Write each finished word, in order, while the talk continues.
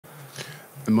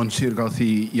Monsieur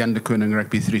Galthie, Jan de Koning,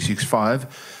 Rugby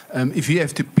 365. If you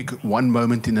have to pick one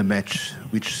moment in the match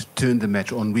which turned the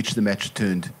match, on which the match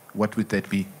turned, what would that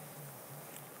be?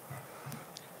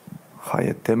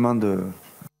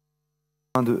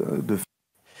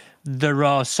 There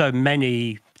are so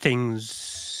many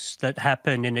things that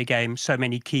happen in a game, so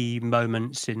many key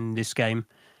moments in this game.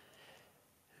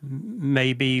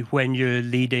 Maybe when you're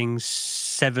leading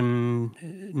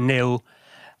 7-0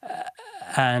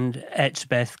 and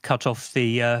Etzbeth cut off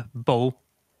the ball.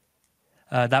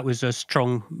 That was a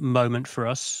strong moment for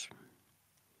us,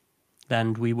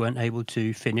 and we weren't able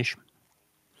to finish.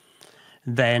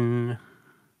 Then,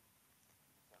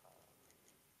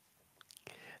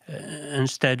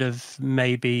 instead of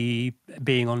maybe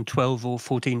being on 12 or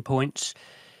 14 points,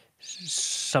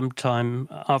 sometime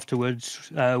afterwards,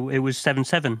 it was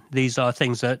 7-7. These are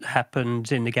things that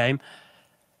happened in the game.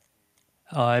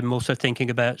 I'm also thinking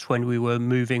about when we were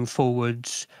moving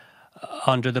forwards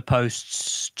under the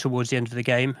posts towards the end of the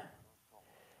game.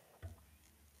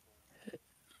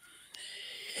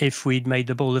 If we'd made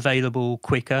the ball available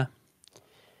quicker,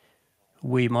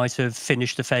 we might have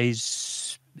finished the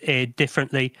phase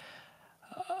differently.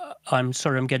 I'm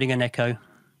sorry, I'm getting an echo.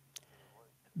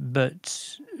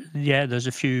 But yeah, there's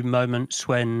a few moments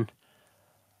when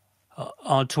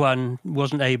Antoine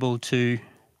wasn't able to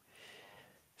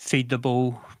feed the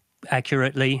ball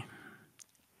accurately.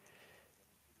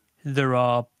 There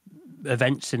are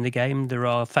events in the game, there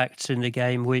are facts in the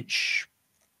game which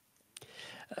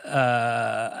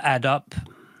add up,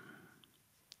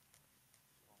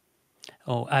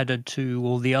 or added to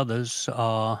all the others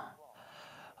are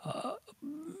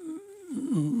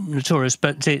notorious,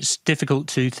 but it's difficult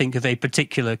to think of a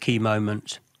particular key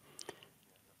moment.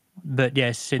 But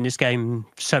yes, in this game,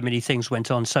 so many things went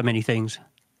on, so many things.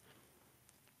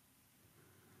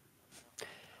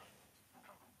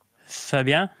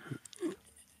 Fabien?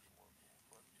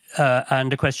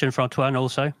 And a question for Antoine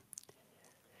also.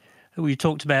 We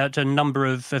talked about a number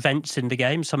of events in the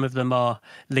game. Some of them are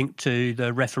linked to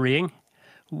the refereeing.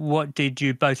 What did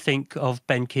you both think of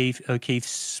Ben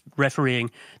O'Keefe's refereeing?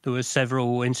 There were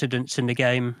several incidents in the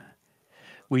game.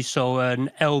 We saw an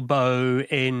elbow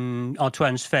in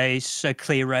Antoine's face, a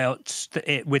clear out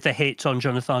with a hit on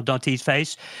Jonathan Danty's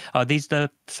face. Are these the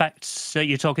facts that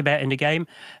you're talking about in the game?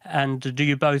 And do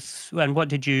you both, and what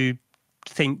did you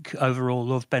think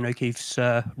overall of Ben O'Keefe's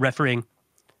refereeing?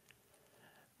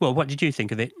 Well, what did you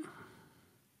think of it?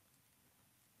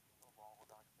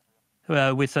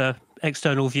 With an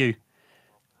external view.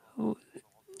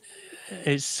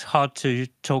 It's hard to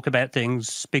talk about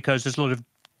things because there's a lot of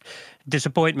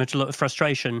disappointment, a lot of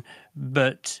frustration,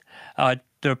 but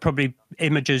there are probably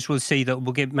images we'll see that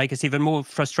will make us even more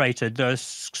frustrated.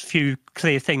 There's a few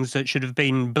clear things that should have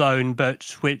been blown,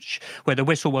 but where the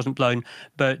whistle wasn't blown,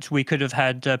 but we could have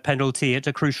had a penalty at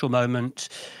a crucial moment.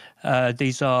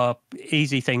 These are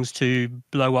easy things to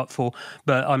blow up for,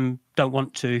 but I don't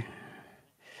want to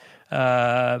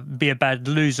be a bad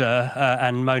loser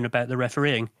and moan about the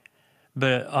refereeing.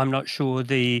 But I'm not sure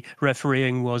the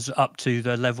refereeing was up to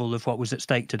the level of what was at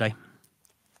stake today.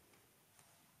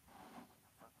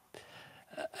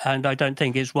 And I don't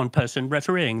think it's one person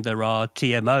refereeing. There are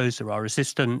TMOs, there are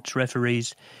assistant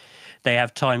referees. They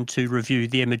have time to review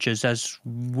the images as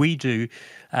we do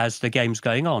as the game's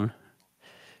going on.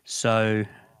 So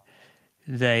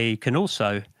they can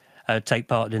also take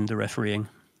part in the refereeing.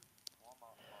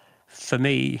 For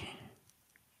me,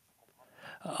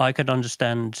 I can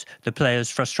understand the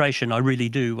players' frustration. I really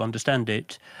do understand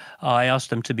it. I ask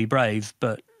them to be brave,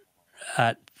 but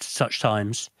at such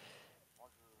times,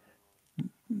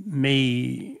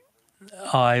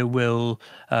 I will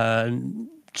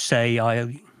say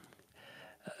I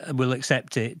will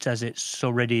accept it as it's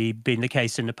already been the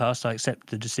case in the past. I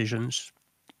accept the decisions.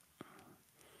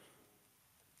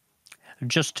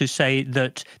 Just to say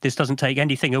that this doesn't take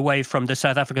anything away from the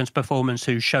South Africans' performance,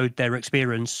 who showed their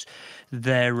experience,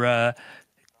 their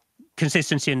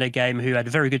consistency in their game, who had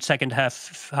a very good second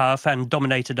half and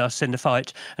dominated us in the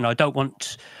fight. And I don't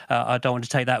want to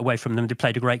take that away from them. They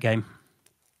played a great game.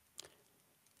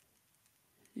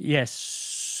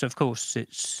 Yes, of course.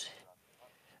 It's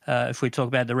if we talk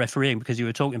about the refereeing, because you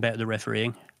were talking about the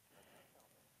refereeing.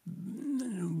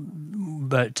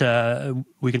 But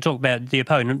we can talk about the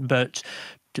opponent, but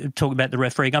talk about the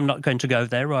refereeing, I'm not going to go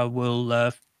there. I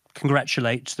will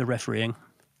congratulate the refereeing.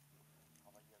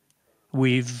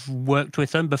 We've worked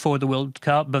with them before the World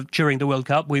Cup, but during the World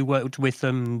Cup, we worked with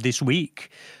them this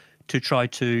week to try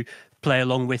to play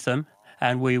along with them,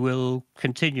 and we will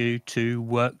continue to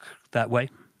work that way.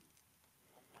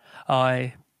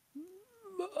 I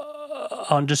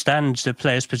understand the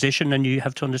player's position, and you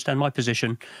have to understand my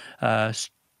position. Straight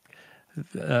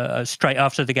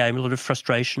after the game, a lot of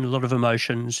frustration, a lot of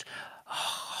emotions,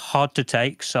 hard to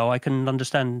take, so I can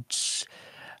understand.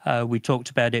 We talked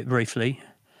about it briefly,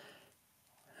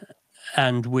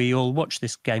 and we all watched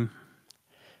this game.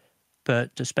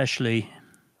 But especially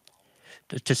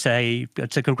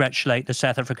to congratulate the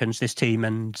South Africans, this team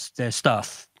and their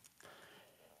staff,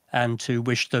 and to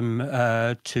wish them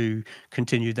to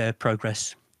continue their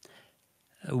progress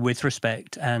with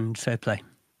respect and fair play.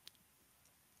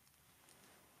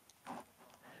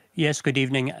 Yes, good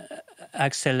evening.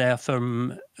 Axel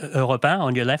from Europe 1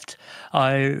 on your left.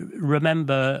 I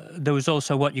remember there was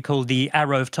also what you call the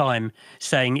arrow of time,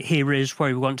 saying here is where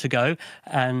we want to go,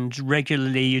 and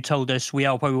regularly you told us we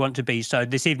are where we want to be. So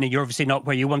this evening you're obviously not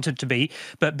where you wanted to be,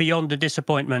 but beyond the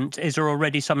disappointment, is there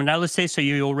already some analysis? Are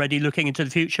you already looking into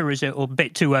the future, or is it a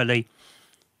bit too early?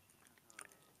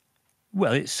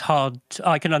 Well, it's hard.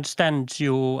 I can understand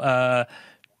your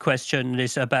question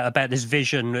is about this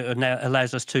vision now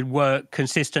allows us to work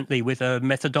consistently with a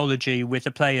methodology with the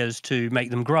players to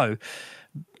make them grow.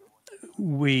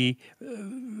 We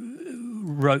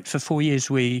wrote for 4 years.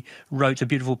 We wrote a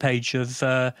beautiful page of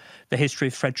the history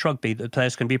of Fred Rugby that the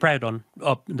players can be proud on.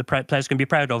 The players can be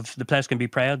proud of. The players can be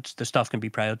proud. The staff can be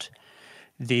proud.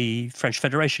 The French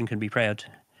Federation can be proud,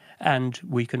 and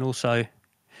we can also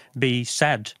be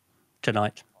sad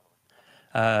tonight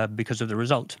because of the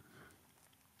result.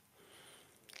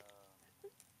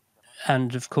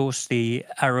 And of course, the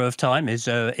arrow of time is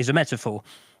a metaphor.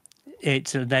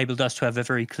 It's enabled us to have a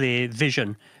very clear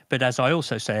vision. But as I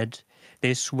also said,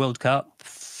 this World Cup,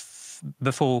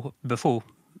 before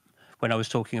when I was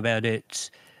talking about it,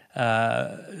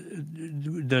 there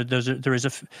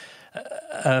is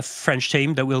a French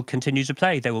team that will continue to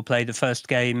play. They will play the first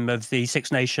game of the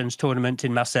Six Nations tournament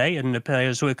in Marseille, and the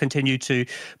players will continue to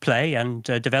play and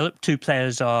develop. 2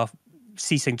 players are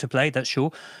ceasing to play, that's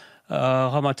sure.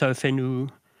 Ramato Fenu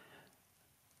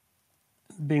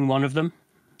being one of them.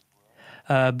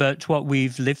 But what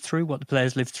we've lived through, what the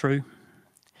players lived through,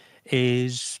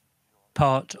 is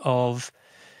part of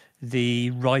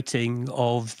the writing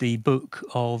of the book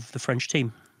of the French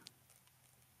team.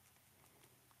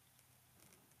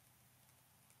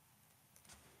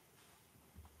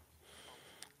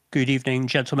 Good evening,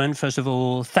 gentlemen. First of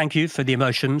all, thank you for the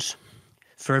emotions,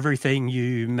 for everything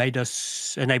you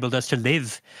enabled us to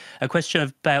live. A question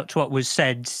about what was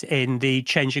said in the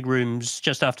changing rooms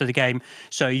just after the game.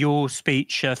 So your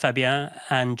speech, Fabien,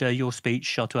 and your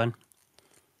speech, Antoine.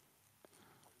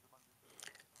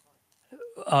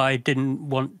 I didn't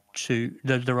want to,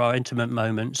 there are intimate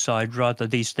moments. I'd rather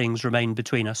these things remain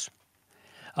between us.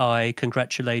 I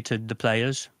congratulated the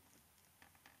players.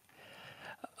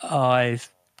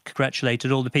 I've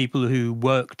congratulated all the people who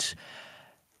worked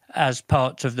as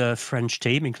part of the French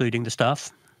team, including the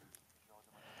staff.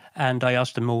 And I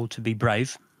asked them all to be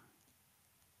brave,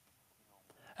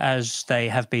 as they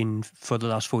have been for the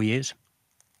last 4 years.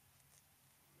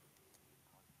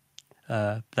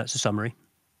 That's a summary.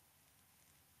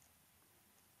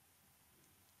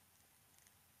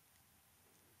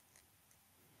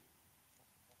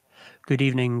 Good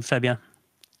evening, Fabien.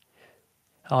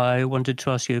 I wanted to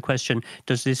ask you a question.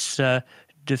 Does this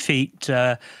defeat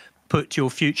put your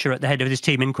future at the head of this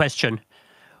team in question?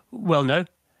 Well, no.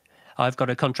 I've got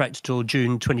a contract till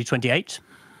June 2028.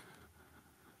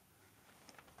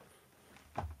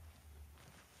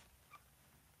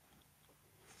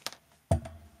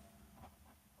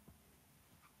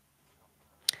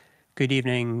 Good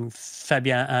evening,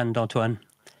 Fabien and Antoine.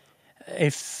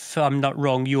 If I'm not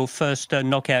wrong, your first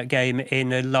knockout game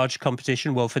in a large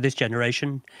competition, well, for this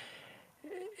generation,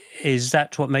 is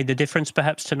that what made the difference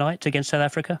perhaps tonight against South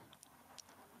Africa?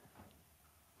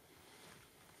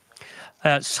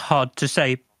 That's hard to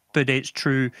say, but it's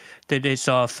true that it's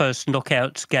our first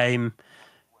knockout game,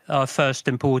 our first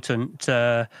important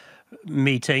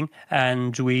meeting,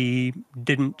 and we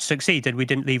didn't succeed, and we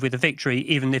didn't leave with a victory,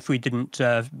 even if we didn't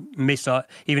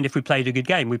even if we played a good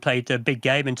game. We played a big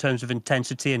game in terms of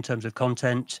intensity, in terms of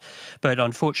content, but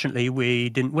unfortunately we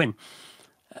didn't win.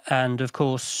 And of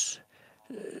course,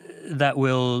 that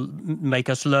will make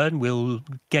us learn, we'll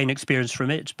gain experience from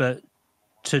it, but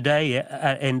today,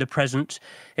 in the present,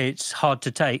 it's hard to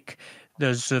take.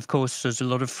 There's a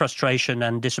lot of frustration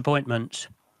and disappointment.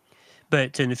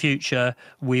 But in the future,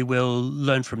 we will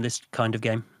learn from this kind of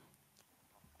game.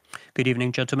 Good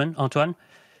evening, gentlemen. Antoine,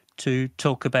 to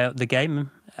talk about the game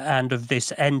and of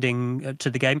this ending to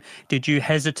the game, did you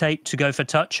hesitate to go for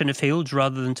touch in the field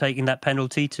rather than taking that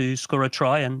penalty to score a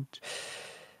try? And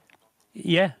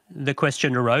yeah, the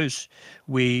question arose.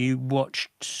 We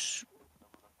watched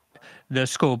the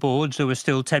scoreboards. There were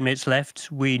still 10 minutes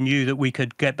left. We knew that we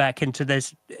could get back into their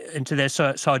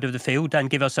side of the field and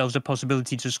give ourselves a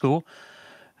possibility to score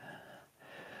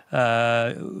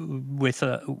with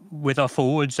our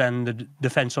forwards and the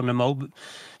defence on the mould.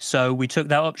 So we took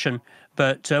that option.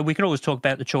 But we can always talk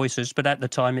about the choices, but at the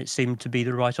time it seemed to be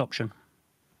the right option.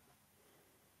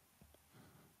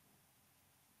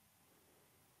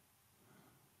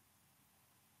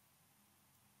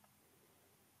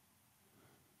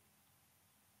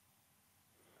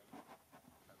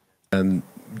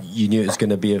 You knew it was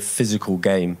going to be a physical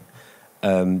game.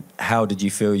 How did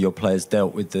you feel your players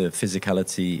dealt with the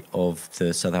physicality of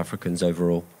the South Africans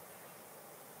overall?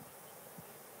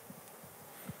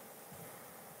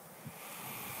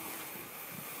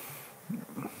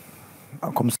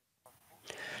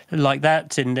 Like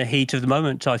that, in the heat of the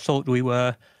moment, I thought we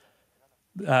were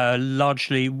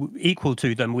largely equal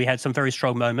to them. We had some very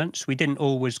strong moments. We didn't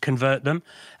always convert them,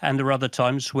 and there were other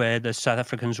times where the South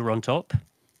Africans were on top.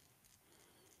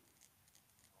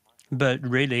 But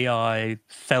really, I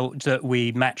felt that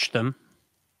we matched them.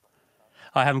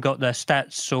 I haven't got the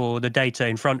stats or the data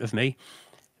in front of me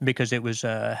because it was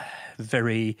a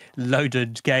very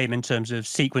loaded game in terms of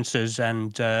sequences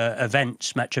and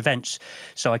match events,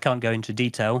 so I can't go into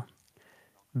detail.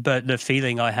 But the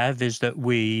feeling I have is that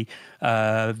we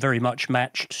very much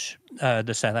matched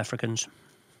the South Africans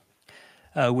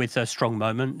with strong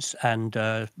moments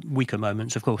and weaker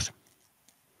moments, of course.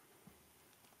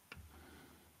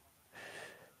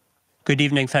 Good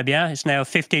evening, Fabien. It's now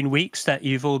 15 weeks that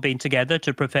you've all been together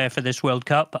to prepare for this World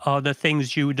Cup. Are there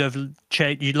things you'd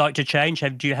like to change?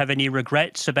 Do you have any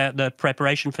regrets about the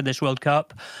preparation for this World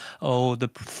Cup or the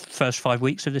first 5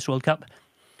 weeks of this World Cup?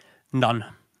 None.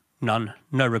 None.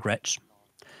 No regrets.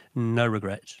 No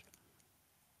regrets.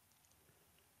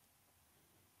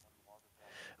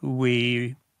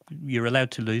 You're allowed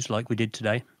to lose like we did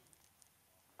today.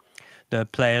 The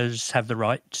players have the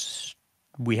rights.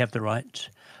 We have the right.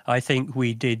 I think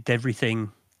we did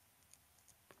everything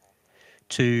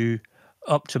to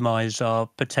optimize our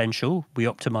potential. We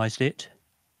optimized it.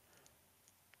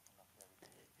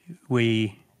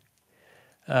 We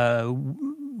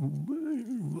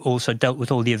also dealt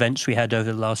with all the events we had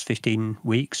over the last 15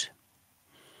 weeks.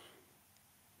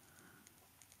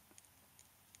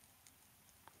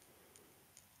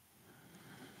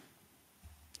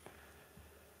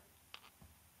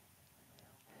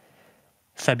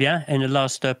 Fabien, in the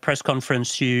last press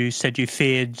conference, you said you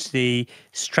feared the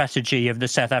strategy of the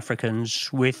South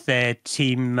Africans with their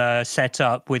team set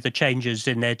up, with the changes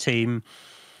in their team.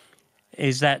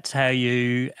 Is that how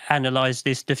you analyse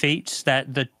this defeat,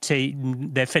 that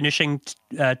their finishing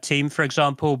team, for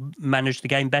example, managed the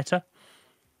game better?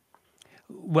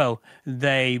 Well,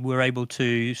 they were able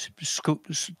to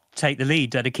take the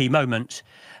lead at a key moment.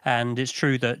 And it's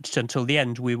true that until the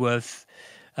end, we were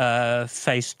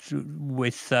faced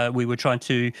with, we were trying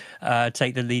to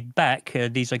take the lead back.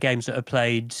 These are games that are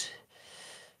played,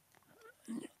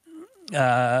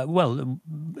 well,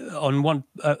 on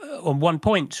one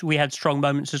point. We had strong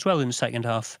moments as well in the second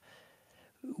half.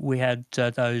 We had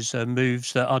those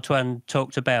moves that Antoine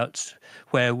talked about,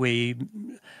 where we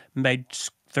made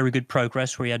very good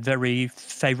progress. We had very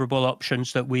favourable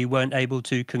options that we weren't able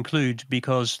to conclude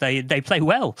because they play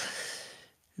well.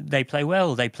 They play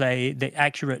well. They play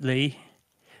accurately.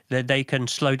 They can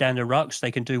slow down the rucks.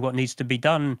 They can do what needs to be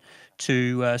done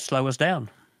to slow us down.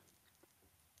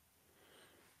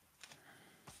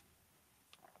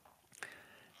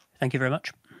 Thank you very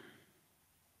much.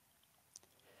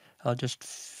 I'll just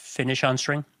finish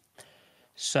answering.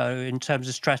 So in terms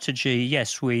of strategy,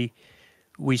 yes, we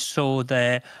saw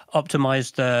they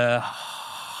optimised the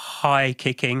high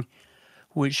kicking,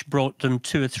 which brought them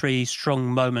 2 or 3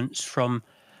 strong moments from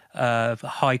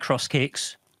high cross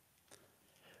kicks.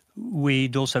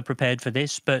 We'd also prepared for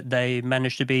this, but they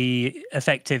managed to be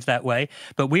effective that way.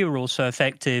 But we were also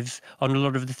effective on a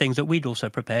lot of the things that we'd also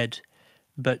prepared.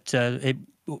 But it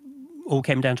all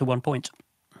came down to 1 point.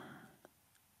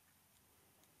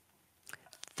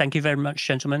 Thank you very much,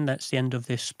 gentlemen. That's the end of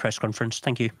this press conference.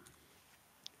 Thank you.